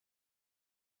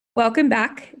Welcome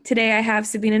back. Today I have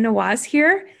Sabina Nawaz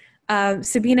here.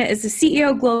 Sabina is the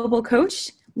CEO Global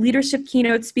Coach, leadership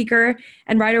keynote speaker,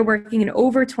 and writer working in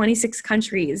over 26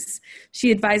 countries. She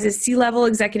advises C-level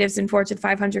executives in Fortune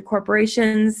 500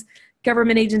 corporations,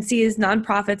 government agencies,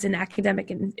 nonprofits, and academic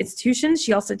institutions.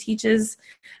 She also teaches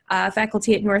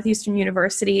faculty at Northeastern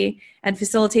University and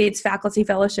facilitates faculty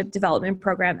fellowship development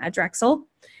program at Drexel.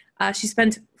 She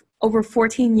spent over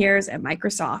 14 years at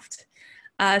Microsoft.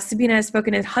 Sabina has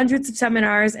spoken at hundreds of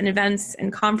seminars and events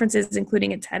and conferences,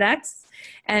 including at TEDx,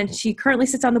 and she currently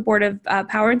sits on the board of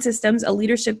Power and Systems, a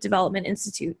leadership development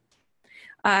institute.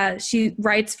 She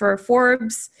writes for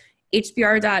Forbes,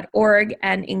 HBR.org,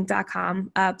 and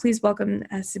Inc.com. Please welcome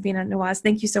Sabina Nawaz.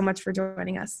 Thank you so much for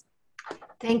joining us.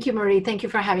 Thank you, Marie. Thank you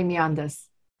for having me on this.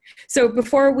 So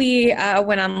before we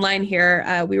went online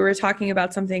here, we were talking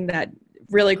about something that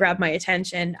really grabbed my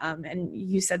attention, and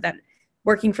you said that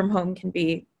working from home can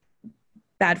be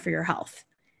bad for your health.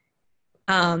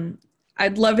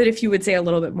 I'd love it if you would say a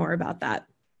little bit more about that.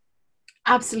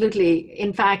 Absolutely.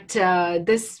 In fact,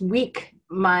 this week,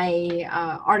 my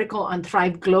article on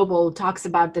Thrive Global talks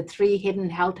about the 3 hidden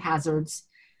health hazards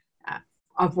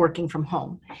of working from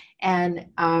home. And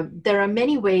there are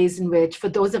many ways in which, for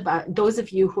those of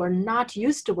you who are not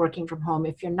used to working from home,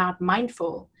 if you're not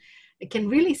mindful, it can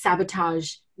really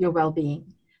sabotage your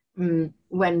well-being.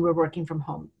 When we're working from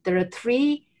home. There are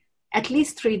at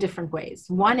least three different ways.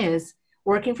 One is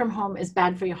working from home is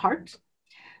bad for your heart.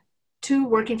 2,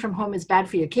 working from home is bad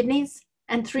for your kidneys.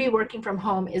 And 3, working from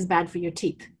home is bad for your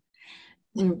teeth,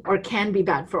 or can be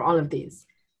bad for all of these.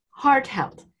 Heart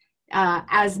health.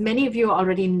 As many of you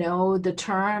already know, the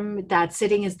term that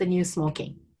sitting is the new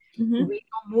smoking. Mm-hmm. We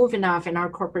don't move enough in our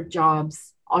corporate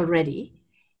jobs already.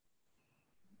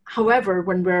 However,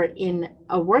 when we're in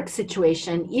a work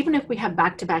situation, even if we have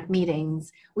back-to-back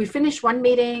meetings, we finish one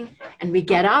meeting and we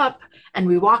get up and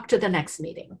we walk to the next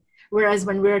meeting. Whereas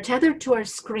when we're tethered to our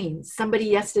screens, somebody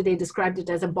yesterday described it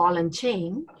as a ball and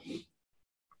chain.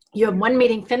 You have one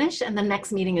meeting finished and the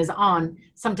next meeting is on,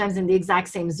 sometimes in the exact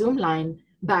same Zoom line,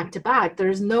 back-to-back. There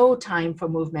is no time for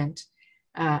movement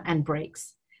and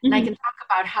breaks. Mm-hmm. And I can talk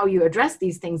about how you address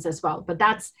these things as well, but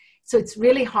so it's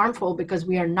really harmful because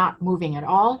we are not moving at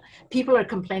all. People are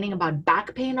complaining about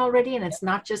back pain already, and it's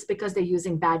not just because they're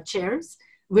using bad chairs,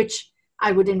 which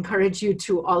I would encourage you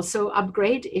to also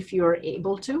upgrade if you're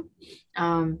able to.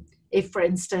 If, for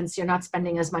instance, you're not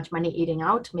spending as much money eating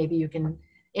out, maybe you can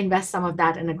invest some of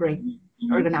that in a great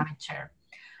ergonomic chair.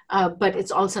 But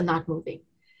it's also not moving.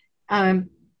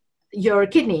 Your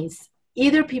kidneys,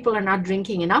 either people are not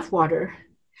drinking enough water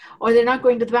or they're not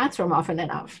going to the bathroom often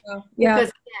enough. Yeah.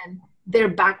 Because again, they're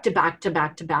back to back to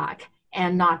back to back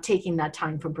and not taking that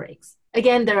time for breaks.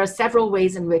 Again, there are several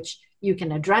ways in which you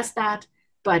can address that,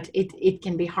 but it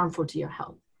can be harmful to your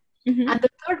health. Mm-hmm. And the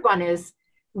third one is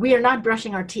we are not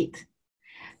brushing our teeth.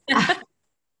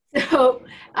 So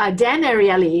Dan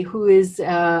Ariely, who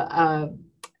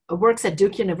works at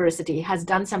Duke University, has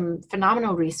done some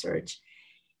phenomenal research.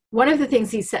 One of the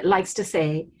things he likes to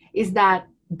say is that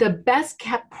the best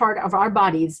kept part of our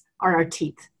bodies are our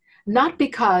teeth, not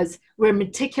because we're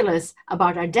meticulous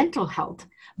about our dental health,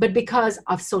 but because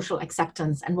of social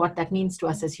acceptance and what that means to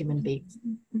us as human beings.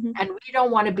 Mm-hmm. And we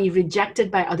don't want to be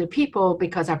rejected by other people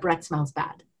because our breath smells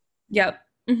bad. Yep.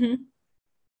 Mm-hmm.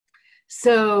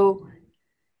 So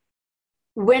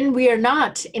when we are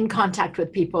not in contact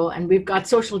with people and we've got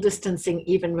social distancing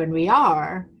even when we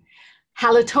are,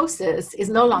 halitosis is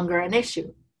no longer an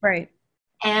issue. Right.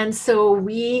 And so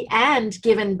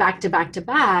given back to back to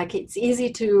back, it's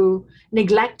easy to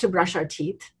neglect to brush our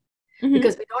teeth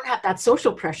because we don't have that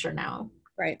social pressure now.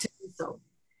 Right. To do so.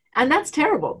 And that's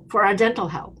terrible for our dental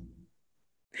health.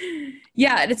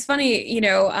 Yeah. And it's funny,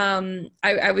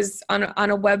 I was on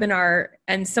a webinar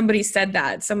and somebody said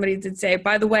that. Somebody did say,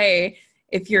 by the way,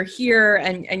 if you're here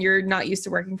and you're not used to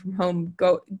working from home,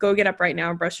 go get up right now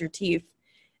and brush your teeth.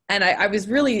 And I was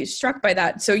really struck by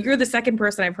that. So you're the second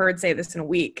person I've heard say this in a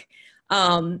week.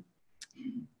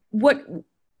 What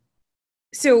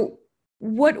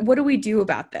do we do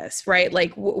about this, right?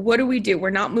 Like, what do we do? We're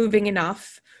not moving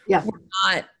enough. Yeah. We're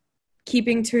not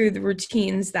keeping to the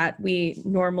routines that we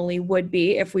normally would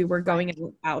be if we were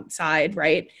going outside,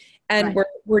 right? And right.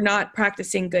 We're not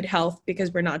practicing good health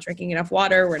because we're not drinking enough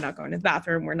water. We're not going to the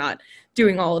bathroom. We're not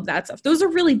doing all of that stuff. Those are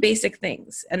really basic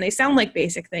things, and they sound like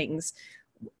basic things.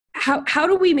 How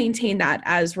do we maintain that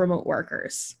as remote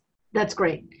workers? That's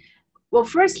great. Well,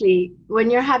 firstly,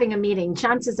 when you're having a meeting,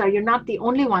 chances are you're not the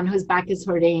only one whose back is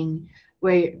hurting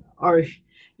or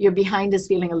your behind is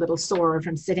feeling a little sore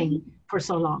from sitting for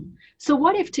so long. So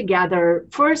what if together,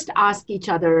 first ask each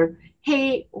other,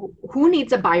 hey, who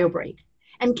needs a bio break?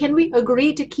 And can we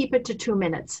agree to keep it to 2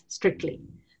 minutes strictly?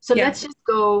 So Yeah. let's just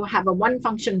go have a one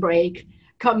function break,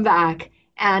 come back,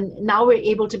 and now we're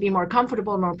able to be more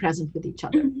comfortable, more present with each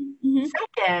other. Mm-hmm.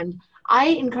 Second, I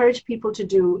encourage people to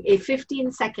do a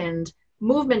 15-second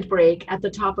movement break at the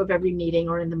top of every meeting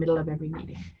or in the middle of every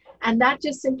meeting. And that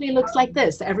just simply looks like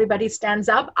this. Everybody stands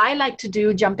up. I like to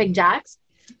do jumping jacks.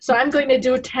 So I'm going to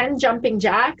do 10 jumping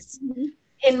jacks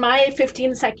in my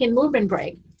 15-second movement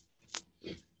break.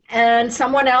 And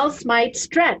someone else might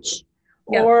stretch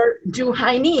or do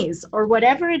high knees or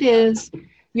whatever it is,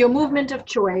 your movement of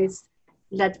choice.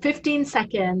 Let 15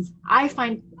 seconds. I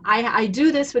find I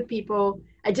do this with people.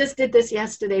 I just did this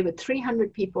yesterday with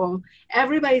 300 people.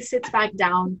 Everybody sits back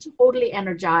down, totally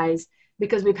energized,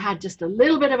 because we've had just a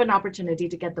little bit of an opportunity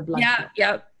to get the blood flow.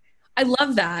 Yep. I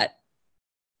love that.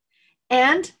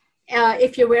 And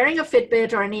if you're wearing a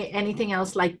Fitbit or anything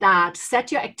else like that,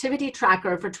 set your activity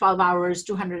tracker for 12 hours,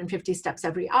 250 steps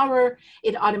every hour.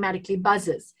 It automatically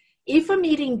buzzes. If a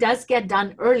meeting does get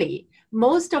done early,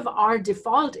 most of our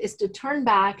default is to turn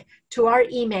back to our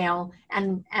email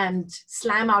and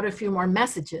slam out a few more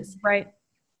messages. Right.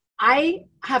 I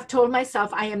have told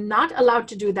myself I am not allowed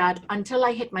to do that until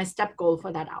I hit my step goal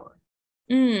for that hour.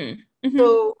 Mm-hmm.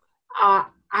 So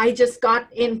I just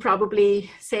got in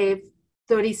probably, say,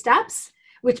 30 steps,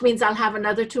 which means I'll have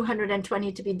another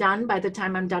 220 to be done by the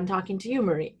time I'm done talking to you,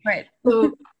 Marie. Right.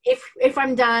 So if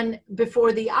I'm done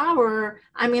before the hour,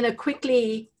 I'm going to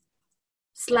quickly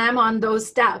slam on those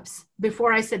steps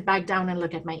before I sit back down and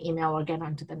look at my email or get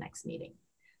on to the next meeting.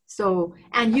 So,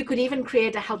 and you could even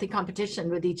create a healthy competition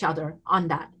with each other on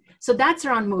that. So that's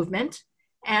around movement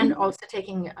and also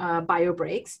taking bio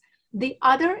breaks. The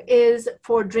other is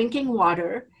for drinking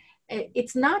water.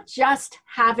 It's not just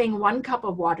having 1 cup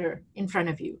of water in front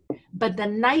of you, but the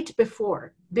night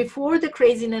before the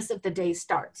craziness of the day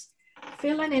starts,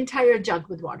 fill an entire jug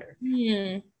with water.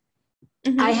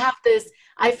 Mm-hmm.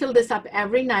 I fill this up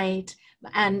every night,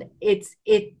 and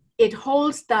it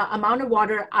holds the amount of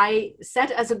water I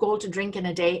set as a goal to drink in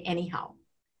a day anyhow.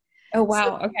 Oh,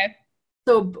 wow. Okay.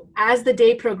 So as the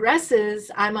day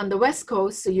progresses, I'm on the West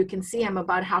Coast, so you can see I'm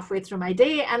about halfway through my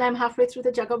day, and I'm halfway through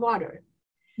the jug of water.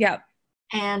 Yeah.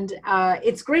 And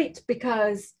it's great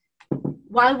because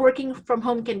while working from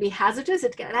home can be hazardous,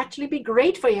 it can actually be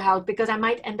great for your health, because I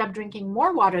might end up drinking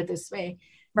more water this way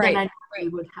than I normally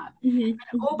would have. Mm-hmm.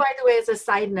 And, oh, by the way, as a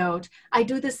side note, I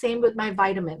do the same with my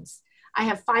vitamins. I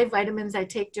have 5 vitamins I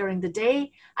take during the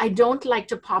day. I don't like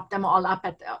to pop them all up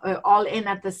all in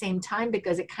at the same time,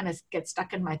 because it kind of gets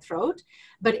stuck in my throat.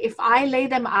 But if I lay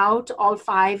them out, all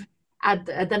 5 at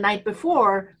the night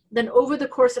before, then over the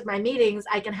course of my meetings,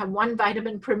 I can have 1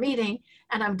 vitamin per meeting,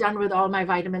 and I'm done with all my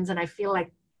vitamins, and I feel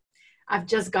like I've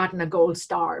just gotten a gold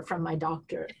star from my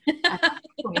doctor at that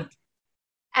point.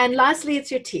 And lastly,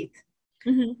 it's your teeth.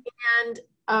 Mm-hmm.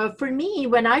 And for me,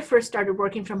 when I first started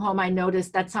working from home, I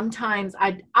noticed that sometimes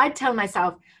I'd tell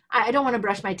myself, I don't want to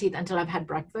brush my teeth until I've had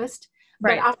breakfast.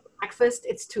 Right. But after breakfast,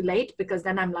 it's too late, because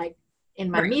then I'm like in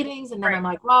my meetings, and then I'm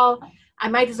like, well, I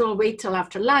might as well wait till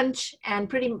after lunch. And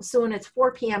pretty soon it's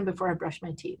 4 p.m. before I brush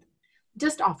my teeth.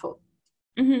 Just awful.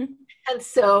 Mm-hmm. And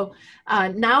so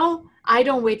now I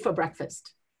don't wait for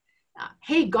breakfast.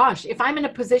 Hey, gosh, if I'm in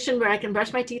a position where I can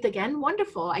brush my teeth again,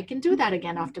 wonderful. I can do that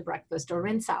again after breakfast or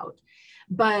rinse out.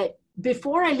 But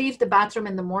before I leave the bathroom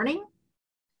in the morning,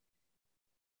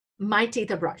 my teeth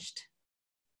are brushed.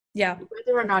 Yeah.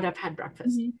 Whether or not I've had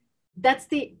breakfast.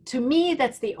 Mm-hmm. To me,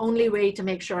 that's the only way to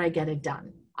make sure I get it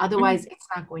done. Otherwise, it's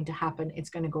not going to happen. It's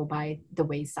going to go by the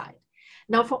wayside.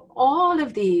 Now, for all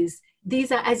of these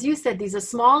are, as you said, these are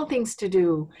small things to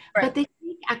do, but they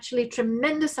take actually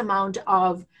tremendous amount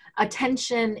of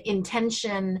attention,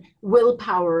 intention,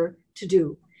 willpower to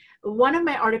do. One of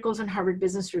my articles on Harvard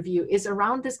Business Review is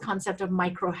around this concept of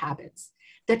micro habits,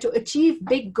 that to achieve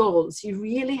big goals, you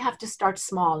really have to start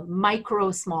small,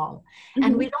 micro small. Mm-hmm.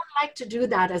 And we don't like to do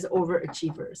that as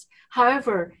overachievers.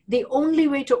 However, the only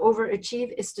way to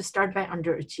overachieve is to start by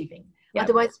underachieving. Yep.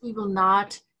 Otherwise, we will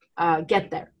not get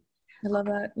there. I love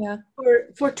that. Yeah.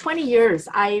 For 20 years,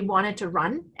 I wanted to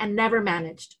run and never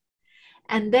managed.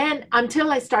 And then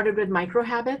until I started with micro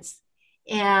habits,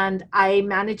 and I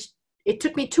managed, it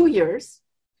took me 2 years.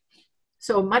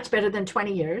 So much better than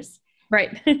 20 years.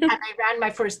 Right. And I ran my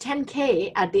first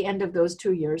 10K at the end of those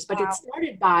 2 years. But It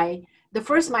started by, the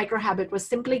first micro habit was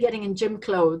simply getting in gym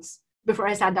clothes before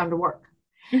I sat down to work.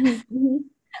 Mm-hmm.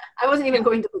 I wasn't even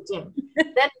going to the gym. Then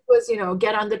it was,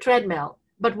 get on the treadmill,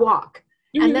 but walk.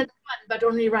 Mm-hmm. And then run, but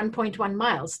only run 0.1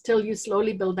 miles till you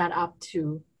slowly build that up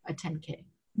to a 10K.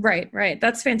 Right.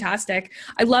 That's fantastic.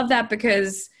 I love that,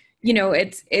 because you know,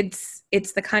 it's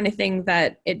the kind of thing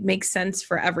that it makes sense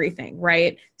for everything,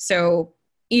 right? So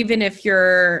even if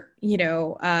you're, you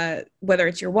know, whether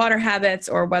it's your water habits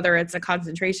or whether it's a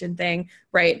concentration thing,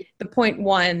 right? The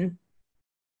 0.1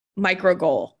 micro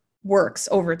goal works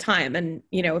over time. And,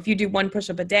 you know, if you do one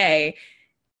push-up a day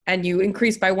and you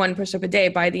increase by one push-up a day,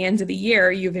 by the end of the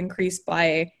year, you've increased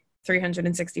by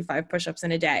 365 push-ups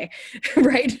in a day,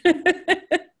 right?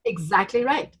 Exactly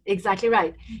right. Exactly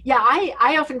right. Yeah,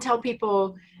 I often tell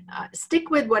people, stick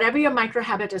with whatever your micro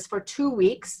habit is for 2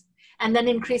 weeks and then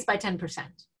increase by 10%.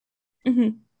 Mm-hmm.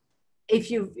 If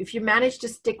you manage to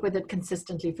stick with it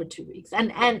consistently for 2 weeks.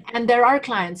 And there are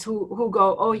clients who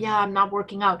go, oh yeah, I'm not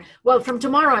working out. Well, from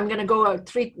tomorrow, I'm going to go out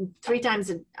three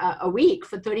times a week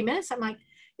for 30 minutes. I'm like,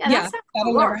 yeah, that's not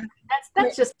going to work.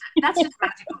 That's just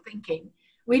practical thinking.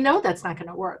 We know that's not going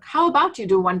to work. How about you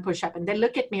do one push-up? And they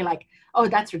look at me like, oh,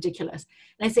 that's ridiculous.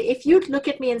 And I say, if you look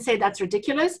at me and say that's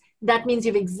ridiculous, that means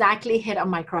you've exactly hit a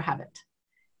micro habit.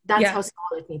 That's how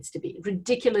small it needs to be.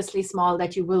 Ridiculously small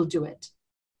that you will do it.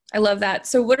 I love that.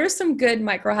 So what are some good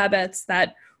micro habits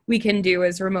that we can do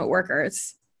as remote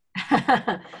workers?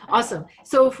 Awesome.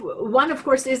 So one, of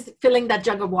course, is filling that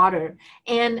jug of water.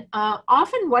 And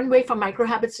often one way for micro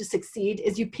habits to succeed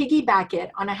is you piggyback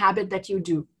it on a habit that you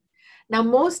do. Now,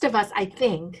 most of us, I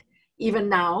think, even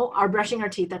now, are brushing our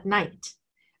teeth at night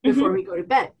before we go to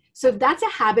bed. So if that's a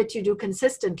habit you do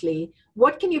consistently,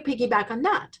 what can you piggyback on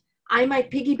that? I might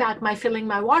piggyback my filling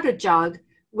my water jug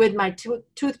with my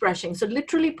toothbrushing. So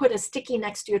literally put a sticky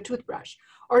next to your toothbrush.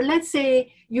 Or let's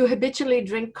say you habitually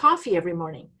drink coffee every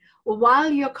morning. Well, while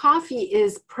your coffee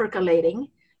is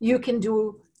percolating, you can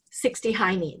do 60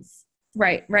 high knees.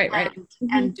 Right.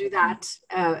 And do that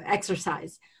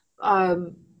exercise.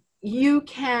 You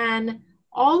can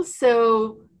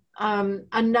also, I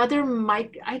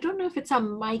don't know if it's a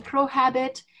micro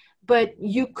habit, but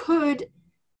you could,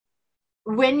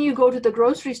 when you go to the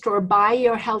grocery store, buy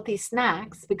your healthy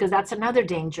snacks, because that's another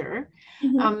danger,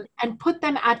 and put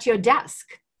them at your desk.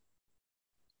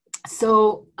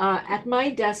 So at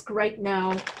my desk right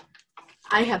now,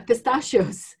 I have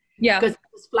pistachios. Yeah. Because I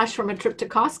was flush from a trip to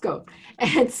Costco.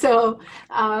 And so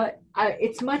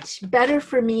it's much better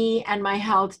for me and my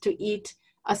health to eat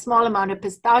a small amount of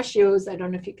pistachios. I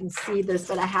don't know if you can see this,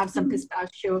 but I have some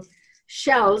pistachio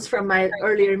shells from my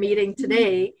earlier meeting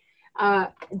today.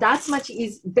 That's much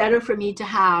better for me to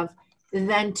have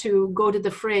than to go to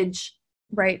the fridge.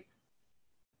 Right.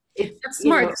 That's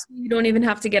smart. You don't even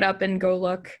have to get up and go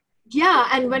look. Yeah.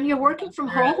 And when you're working from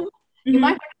home, you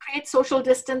might want to create social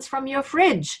distance from your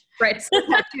fridge. Right. So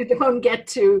that you don't get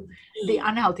to the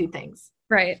unhealthy things.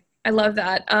 Right. I love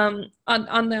that. On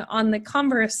the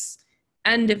converse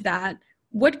end of that,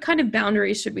 what kind of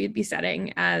boundaries should we be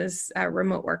setting as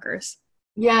remote workers?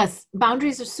 Yes,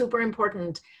 boundaries are super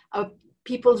important.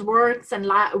 People's work and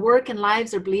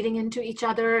lives are bleeding into each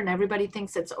other, and everybody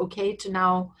thinks it's okay to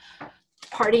now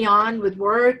party on with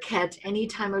work at any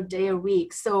time of day or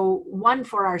week. So one,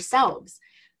 for ourselves,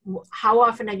 how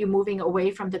often are you moving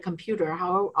away from the computer?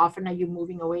 How often are you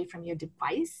moving away from your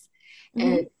device?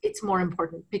 It's more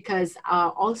important, because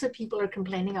also people are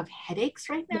complaining of headaches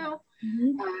right now,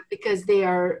 because they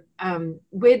are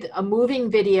with a moving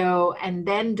video and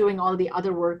then doing all the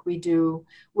other work we do.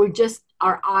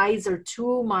 Our eyes are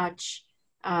too much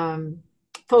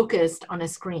focused on a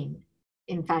screen,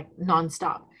 in fact,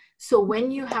 nonstop. So when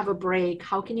you have a break,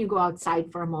 how can you go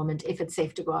outside for a moment if it's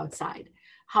safe to go outside?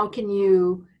 How can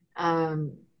you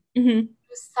do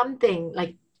something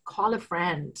like call a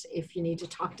friend if you need to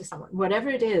talk to someone, whatever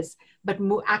it is, but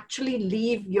actually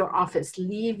leave your office,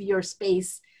 leave your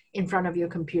space in front of your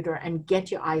computer and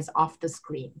get your eyes off the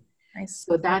screen. Nice.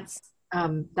 So that's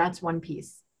one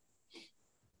piece.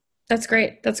 That's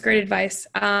great. That's great advice.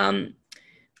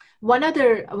 One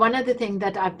other thing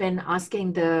that I've been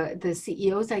asking the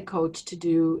CEOs I coach to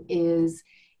do is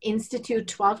institute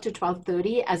 12 to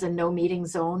 12:30 as a no meeting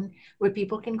zone where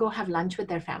people can go have lunch with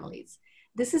their families.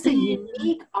 This is a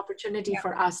unique opportunity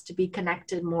for us to be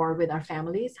connected more with our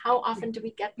families. How often do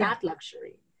we get that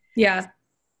luxury? Yeah.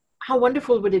 How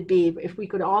wonderful would it be if we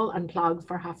could all unplug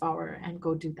for a half hour and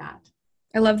go do that?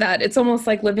 I love that. It's almost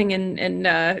like living in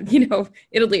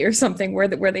Italy or something where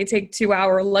they take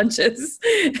 2-hour lunches.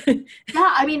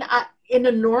 Yeah, I mean, in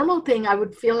a normal thing, I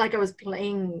would feel like I was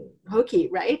playing hooky,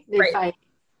 right? Right.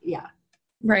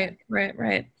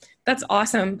 That's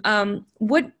awesome.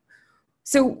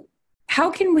 So how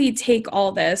can we take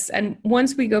all this, and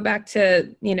once we go back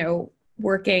to,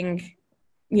 working,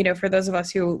 for those of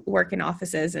us who work in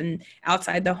offices and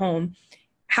outside the home,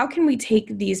 how can we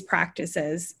take these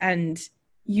practices and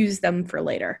use them for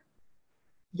later?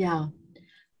 Yeah.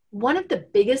 one of the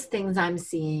biggest things I'm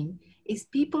seeing is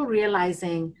people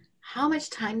realizing how much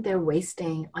time they're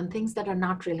wasting on things that are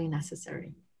not really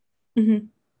necessary. Mm-hmm.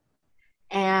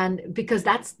 And because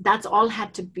that's all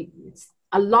had to be,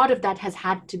 a lot of that has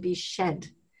had to be shed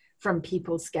from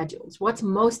people's schedules. What's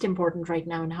most important right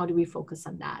now, and how do we focus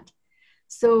on that?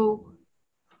 So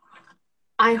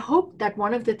I hope that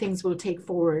one of the things we'll take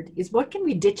forward is, what can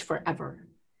we ditch forever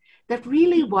that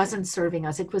really wasn't serving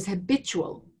us? It was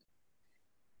habitual.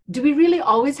 Do we really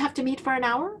always have to meet for an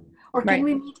hour? Or can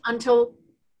we meet until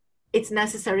it's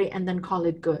necessary and then call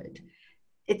it good,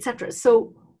 etc.?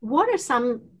 So what are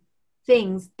some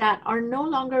things that are no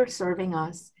longer serving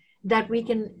us that we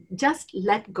can just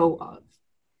let go of?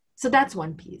 So that's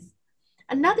one piece.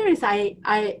 Another is I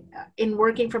in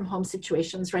working from home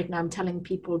situations right now, I'm telling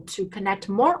people to connect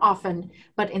more often,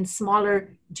 but in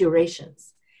smaller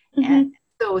durations. Mm-hmm. And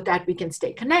so that we can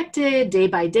stay connected day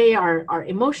by day. Our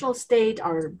emotional state,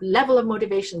 our level of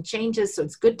motivation changes. So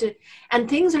it's good to, and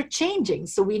things are changing.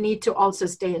 So we need to also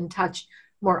stay in touch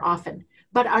more often.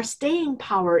 But our staying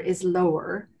power is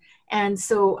lower. And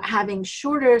so having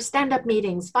shorter stand-up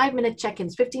meetings, 5-minute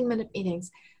check-ins, 15-minute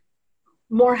meetings,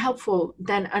 more helpful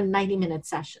than a 90-minute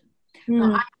session.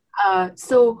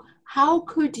 So how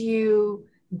could you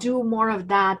do more of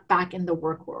that back in the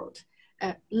work world?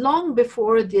 Long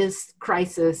before this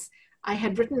crisis, I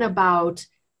had written about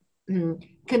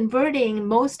converting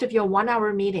most of your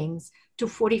 1-hour meetings to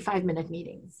 45-minute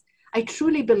meetings. I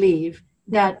truly believe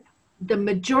that the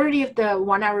majority of the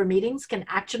 1-hour meetings can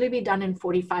actually be done in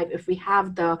 45. If we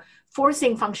have the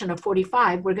forcing function of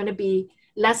 45, we're going to be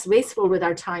less wasteful with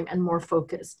our time and more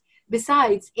focused.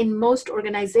 Besides, in most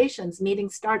organizations,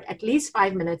 meetings start at least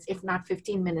 5 minutes, if not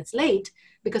 15 minutes late,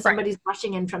 because somebody's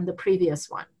rushing in from the previous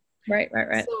one. Right.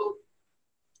 So,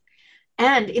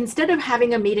 and instead of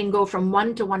having a meeting go from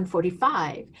 1 to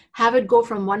 1:45, have it go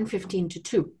from 1:15 to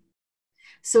 2.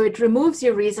 So it removes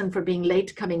your reason for being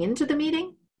late coming into the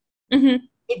meeting. Mm-hmm.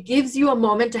 It gives you a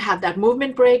moment to have that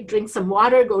movement break, drink some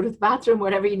water, go to the bathroom,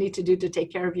 whatever you need to do to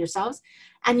take care of yourselves.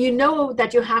 And you know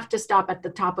that you have to stop at the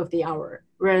top of the hour.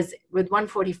 Whereas with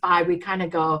 1:45, we kind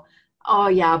of go, oh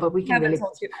yeah, but we can really.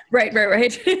 Right.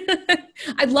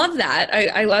 I love that.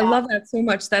 I love that so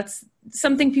much. That's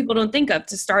something people don't think of,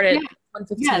 to start at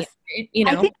 1:15. Yes. Right? You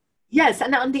know? I think, yes.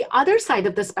 And on the other side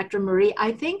of the spectrum, Marie,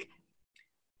 I think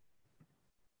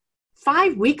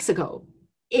 5 weeks ago,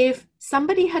 if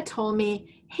somebody had told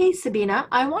me, hey, Sabina,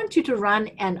 I want you to run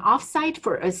an offsite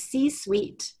for a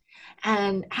C-suite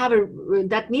and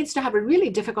that needs to have a really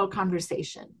difficult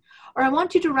conversation, or I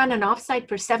want you to run an offsite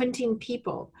for 17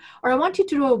 people, or I want you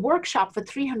to do a workshop for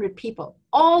 300 people,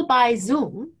 all by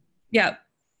Zoom. Yeah.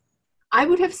 I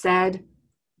would have said,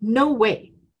 no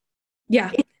way. Yeah.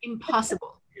 It's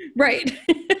impossible. Right.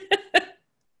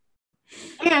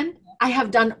 And I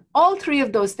have done all 3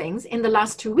 of those things in the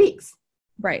last 2 weeks.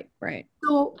 Right.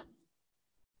 So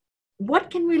what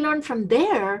can we learn from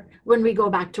there when we go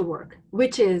back to work?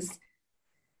 Which is,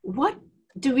 what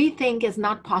do we think is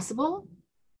not possible?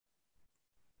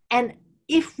 And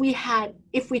if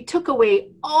we took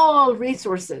away all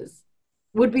resources,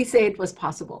 would we say it was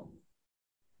possible?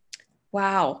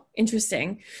 Wow.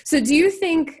 Interesting. So do you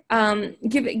think,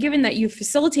 given that you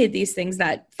facilitate these things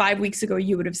that 5 weeks ago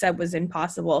you would have said was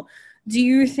impossible, do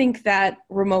you think that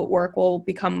remote work will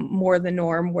become more the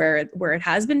norm where it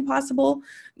has been possible?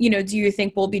 Do you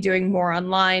think we'll be doing more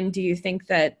online? Do you think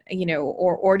that,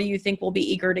 or do you think we'll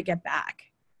be eager to get back?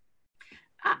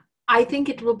 I think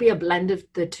it will be a blend of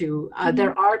the two.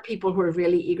 There are people who are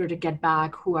really eager to get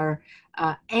back, who are,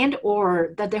 and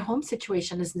or that their home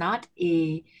situation is not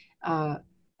a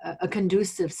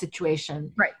conducive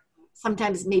situation. Right.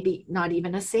 Sometimes maybe not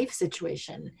even a safe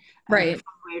situation. Right.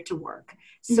 From where to work.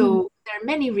 So there are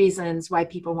many reasons why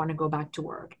people want to go back to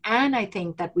work. And I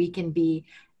think that we can be,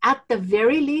 at the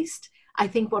very least, I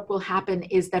think what will happen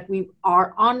is that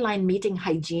our online meeting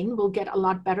hygiene will get a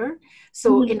lot better.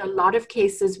 So in a lot of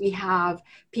cases, we have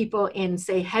people in,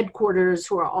 say, headquarters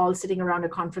who are all sitting around a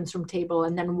conference room table,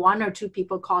 and then 1 or 2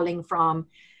 people calling from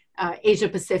Asia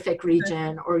Pacific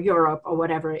region or Europe or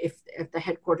whatever, if the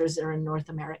headquarters are in North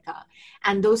America.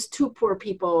 And those 2 poor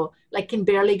people can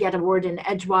barely get a word in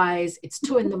edgewise. It's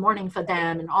 2 a.m. for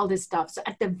them and all this stuff. So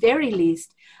at the very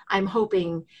least, I'm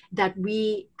hoping that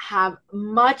we have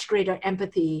much greater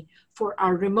empathy for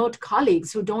our remote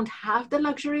colleagues who don't have the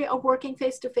luxury of working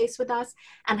face-to-face with us,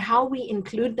 and how we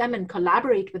include them and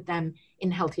collaborate with them in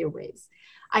healthier ways.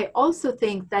 I also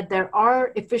think that there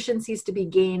are efficiencies to be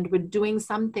gained with doing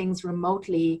some things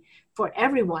remotely for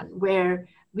everyone, where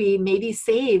we maybe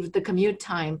save the commute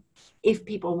time if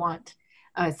people want,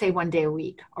 say 1 day a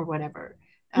week or whatever.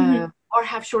 or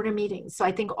have shorter meetings. So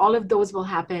I think all of those will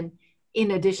happen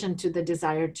in addition to the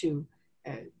desire to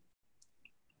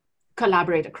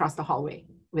collaborate across the hallway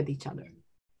with each other.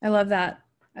 I love that.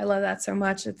 I love that so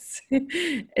much.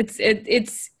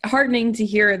 It's heartening to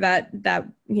hear that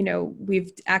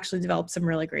we've actually developed some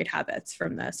really great habits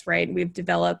from this, right? We've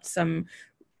developed some,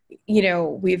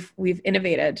 we've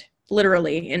innovated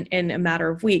literally in a matter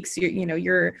of weeks.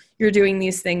 You're doing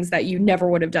these things that you never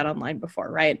would have done online before,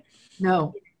 right?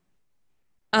 No.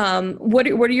 What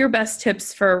are your best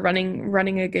tips for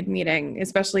running a good meeting,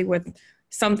 especially with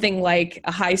something like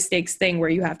a high stakes thing where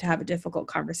you have to have a difficult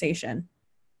conversation?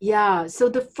 Yeah. So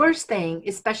the first thing,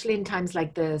 especially in times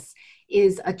like this,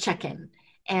 is a check-in.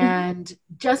 And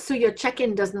just so your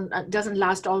check-in doesn't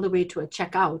last all the way to a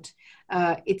checkout,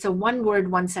 it's a one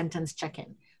word, one sentence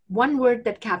check-in. One word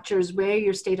that captures where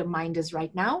your state of mind is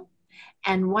right now,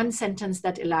 and one sentence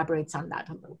that elaborates on that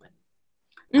a little bit.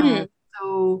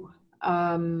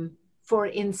 For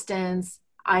instance,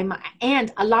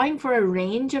 and allowing for a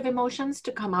range of emotions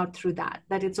to come out through that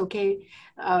it's okay.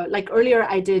 Like earlier,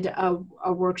 I did a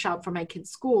workshop for my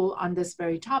kids' school on this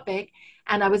very topic,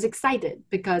 and I was excited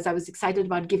because I was excited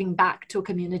about giving back to a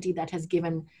community that has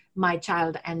given my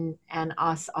child and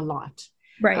us a lot.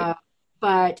 Right.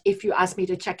 But if you ask me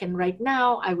to check in right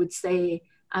now, I would say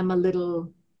I'm a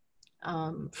little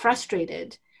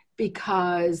frustrated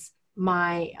because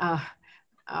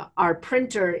our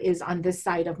printer is on this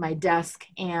side of my desk,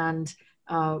 and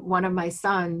one of my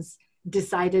sons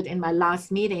decided in my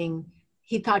last meeting,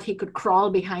 he thought he could crawl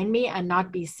behind me and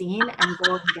not be seen and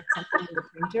go and get something in the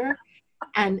printer.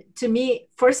 And to me,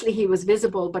 firstly, he was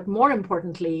visible, but more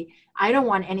importantly, I don't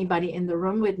want anybody in the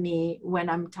room with me when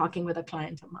I'm talking with a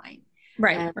client of mine.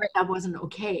 Right. And that wasn't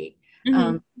okay.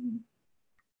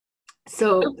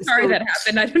 So I'm sorry that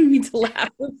happened. I didn't mean to laugh.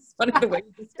 It's funny the way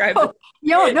you described it.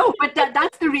 No, but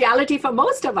that's the reality for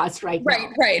most of us right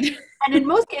now. Right. And in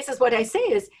most cases, what I say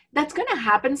is that's going to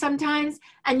happen sometimes.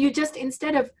 And you just,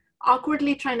 instead of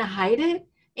awkwardly trying to hide it,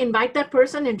 invite that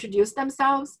person, introduce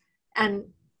themselves, and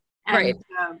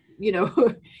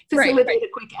facilitate a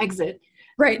quick exit.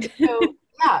 Right. So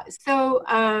yeah.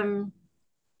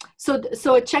 So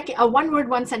a one word,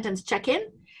 one sentence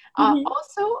check-in.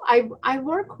 Also, I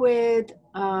work with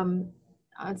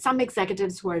some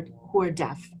executives who are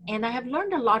deaf, and I have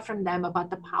learned a lot from them about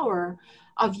the power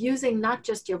of using not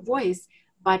just your voice,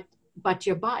 but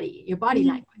your body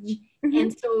language.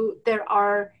 And so there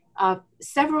are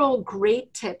several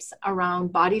great tips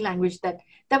around body language. That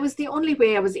was the only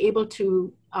way I was able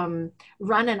to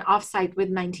run an offsite with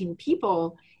 19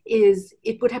 people. Is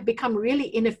it would have become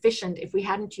really inefficient if we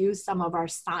hadn't used some of our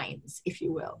signs, if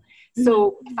you will.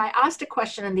 So if I asked a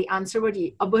question and the answer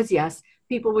was yes,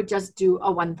 people would just do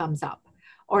a one thumbs up.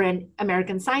 Or in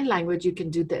American Sign Language, you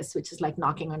can do this, which is like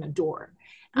knocking on a door.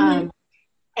 And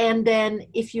then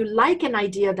if you like an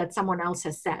idea that someone else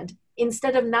has said,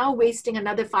 instead of now wasting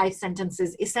another 5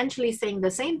 sentences, essentially saying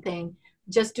the same thing,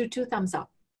 just do 2 thumbs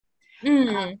up.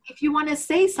 If you want to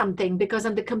say something, because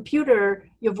on the computer,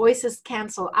 your voices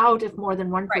cancel out if more than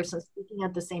one person is speaking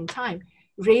at the same time,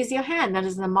 raise your hand. And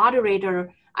as the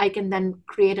moderator, I can then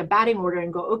create a batting order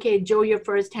and go, okay, Joe, you're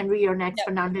first, Henry, you're next,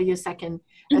 Fernanda, you're second,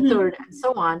 third, and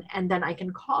so on. And then I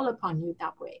can call upon you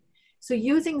that way. So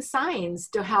using signs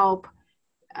to help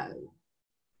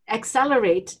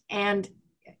accelerate and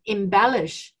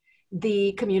embellish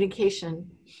the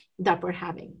communication that we're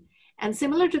having. And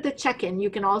similar to the check-in, you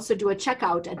can also do a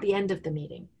checkout at the end of the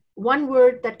meeting. One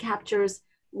word that captures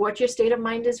what your state of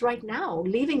mind is right now,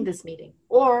 leaving this meeting.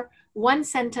 Or one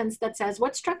sentence that says,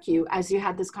 what struck you as you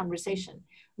had this conversation?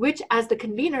 Which, as the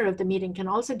convener of the meeting, can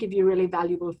also give you really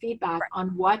valuable feedback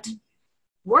on what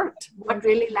worked, what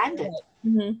really landed.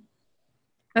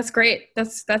 That's great.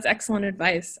 That's excellent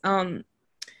advice.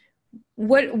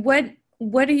 What's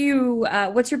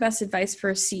your best advice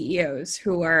for CEOs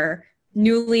who are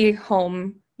newly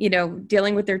home,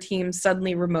 dealing with their team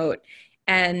suddenly remote,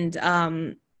 and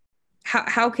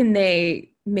how can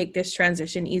they make this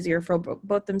transition easier for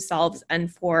both themselves and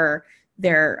for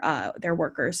their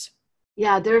workers?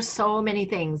 Yeah, there's so many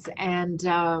things. And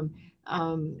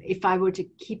if I were to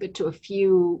keep it to a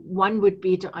few, one would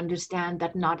be to understand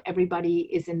that not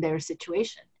everybody is in their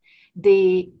situation.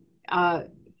 In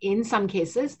some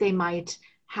cases, they might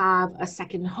have a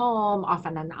second home off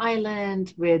on an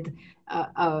island with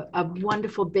a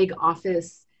wonderful big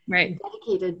office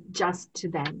dedicated just to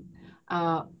them.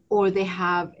 Or they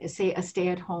have, say, a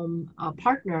stay-at-home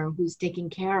partner who's taking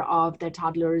care of their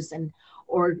toddlers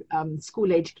or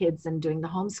school-age kids and doing the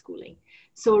homeschooling.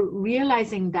 So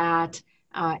realizing that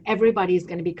everybody is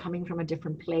going to be coming from a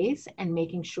different place and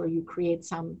making sure you create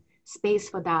some space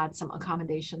for that, some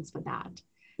accommodations for that.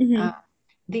 Mm-hmm.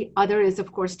 The other is,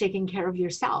 of course, taking care of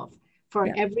yourself. For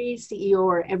every CEO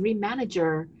or every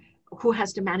manager who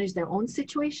has to manage their own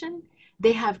situation,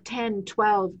 they have 10,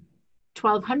 12,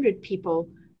 1,200 people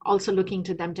also looking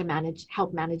to them to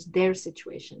help manage their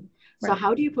situation. So Right.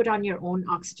 how do you put on your own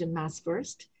oxygen mask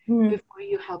first before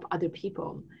you help other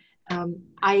people?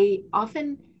 I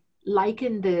often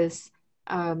liken this,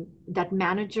 that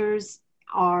managers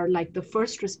are like the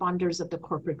first responders of the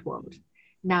corporate world.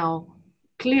 Now,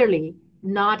 clearly,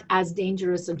 not as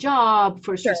dangerous a job.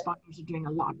 First responders are doing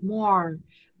a lot more,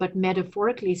 but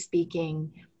metaphorically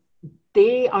speaking,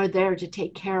 they are there to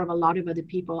take care of a lot of other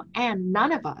people, and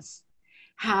none of us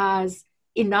has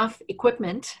enough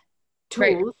equipment,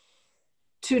 tools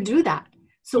to do that.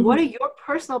 So what are your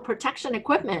personal protection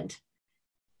equipment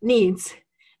needs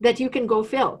that you can go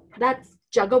fill? That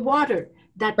jug of water,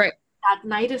 that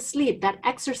night of sleep, that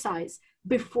exercise,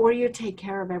 before you take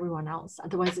care of everyone else.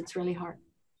 Otherwise, it's really hard.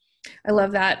 I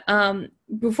love that.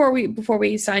 Before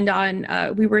we signed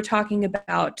on, we were talking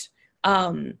about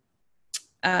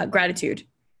gratitude,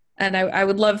 and I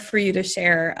would love for you to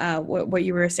share what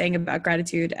you were saying about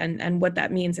gratitude and what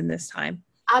that means in this time.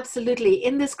 Absolutely.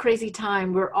 In this crazy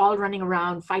time, we're all running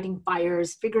around fighting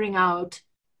fires, figuring out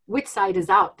which side is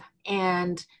up,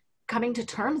 and coming to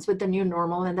terms with the new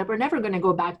normal, and that we're never going to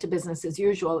go back to business as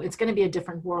usual. It's going to be a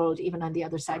different world, even on the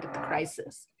other side of the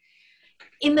crisis.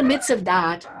 In the midst of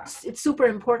that, it's super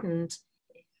important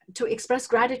to express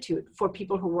gratitude for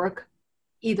people who work,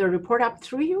 either report up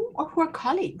through you, or who are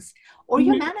colleagues, or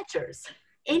your managers,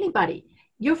 anybody,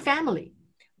 your family.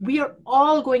 We are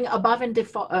all going above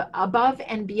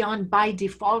and beyond by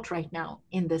default right now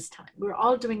in this time. We're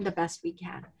all doing the best we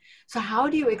can. So how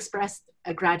do you express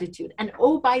a gratitude? And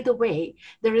oh, by the way,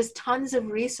 there is tons of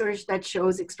research that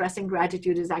shows expressing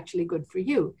gratitude is actually good for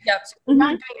you. Yep. So if you're not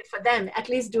doing it for them, at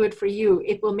least do it for you.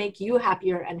 It will make you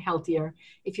happier and healthier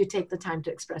if you take the time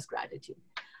to express gratitude.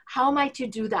 How might you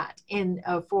do that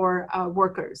for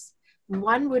workers?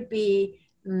 One would be,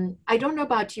 I don't know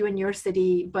about you in your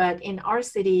city, but in our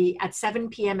city at 7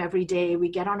 p.m. every day, we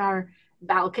get on our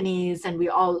balconies and we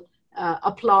all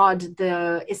applaud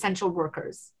the essential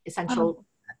workers, business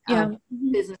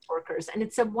workers. And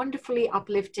it's a wonderfully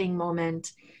uplifting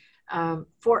moment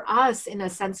for us, in a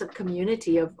sense of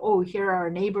community of, oh, here are our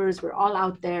neighbors, we're all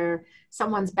out there,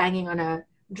 someone's banging on a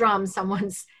drum,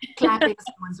 someone's clapping,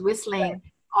 someone's whistling,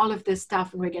 all of this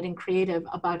stuff, and we're getting creative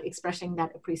about expressing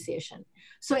that appreciation.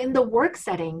 So in the work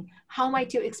setting, how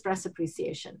might you express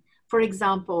appreciation? For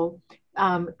example,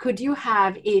 could you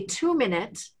have a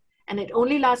 2-minute, and it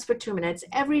only lasts for 2 minutes,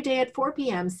 every day at 4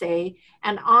 p.m., say,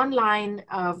 an online,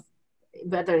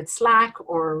 whether it's Slack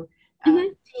or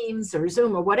Teams or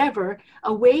Zoom or whatever,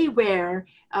 a way where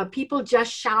people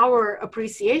just shower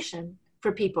appreciation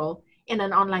for people in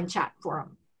an online chat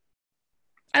forum.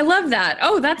 I love that.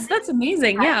 Oh, that's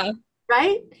amazing. Right? Yeah.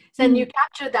 Right? So then you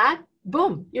capture that,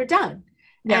 boom, you're done.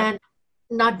 Yeah. And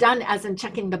not done as in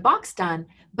checking the box done,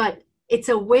 but it's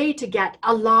a way to get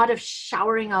a lot of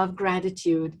showering of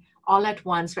gratitude all at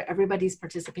once, where everybody's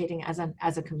participating as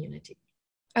a community.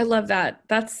 I love that.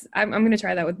 I'm going to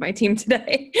try that with my team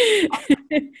today.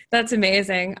 That's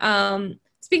amazing.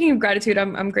 Speaking of gratitude,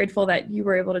 I'm grateful that you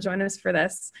were able to join us for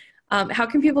this. How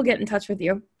can people get in touch with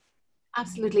you?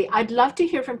 Absolutely. I'd love to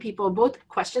hear from people, both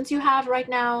questions you have right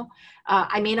now.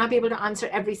 I may not be able to answer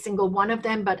every single one of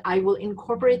them, but I will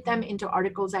incorporate them into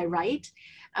articles I write.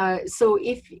 So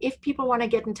if people want to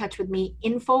get in touch with me,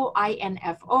 info at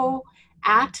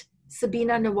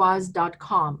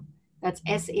sabinanawaz.com. That's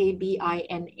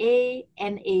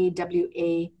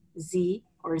SABINANAWAZ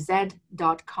or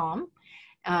Z.com.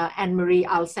 And Marie,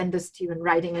 I'll send this to you in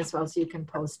writing as well, so you can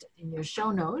post it in your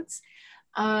show notes.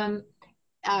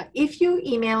 If you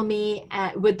email me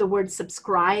with the word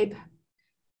subscribe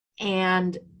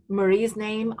and Marie's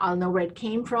name, I'll know where it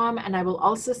came from. And I will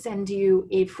also send you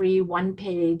a free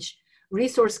 1-page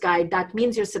resource guide. That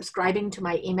means you're subscribing to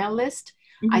my email list.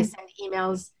 I send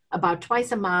emails about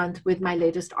twice a month with my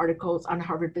latest articles on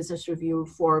Harvard Business Review,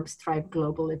 Forbes, Thrive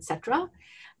Global, etc.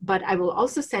 But I will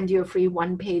also send you a free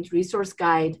 1-page resource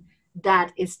guide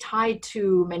that is tied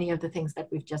to many of the things that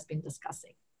we've just been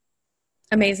discussing.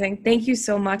 Amazing. Thank you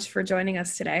so much for joining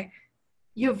us today.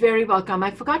 You're very welcome.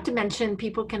 I forgot to mention,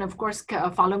 people can, of course,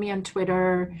 follow me on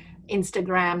Twitter,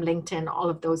 Instagram, LinkedIn, all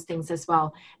of those things as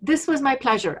well. This was my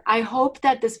pleasure. I hope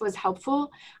that this was helpful.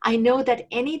 I know that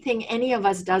anything any of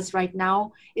us does right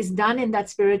now is done in that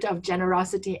spirit of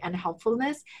generosity and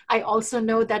helpfulness. I also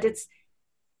know that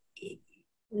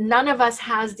none of us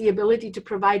has the ability to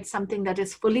provide something that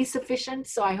is fully sufficient.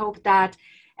 So I hope that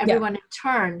Yeah. everyone in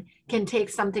turn can take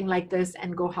something like this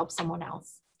and go help someone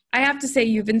else. I have to say,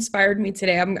 you've inspired me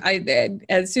today.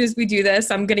 As soon as we do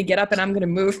this, I'm going to get up and I'm going to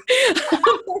move.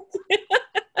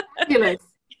 Fabulous.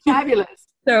 Fabulous.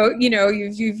 So,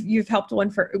 you've helped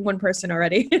one person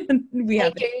already. Thank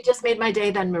you. You just made my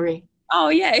day then, Marie. Oh,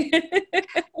 yay.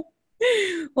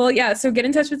 Well, yeah. So get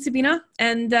in touch with Sabina,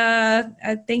 and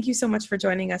thank you so much for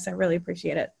joining us. I really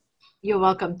appreciate it. You're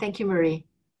welcome. Thank you, Marie.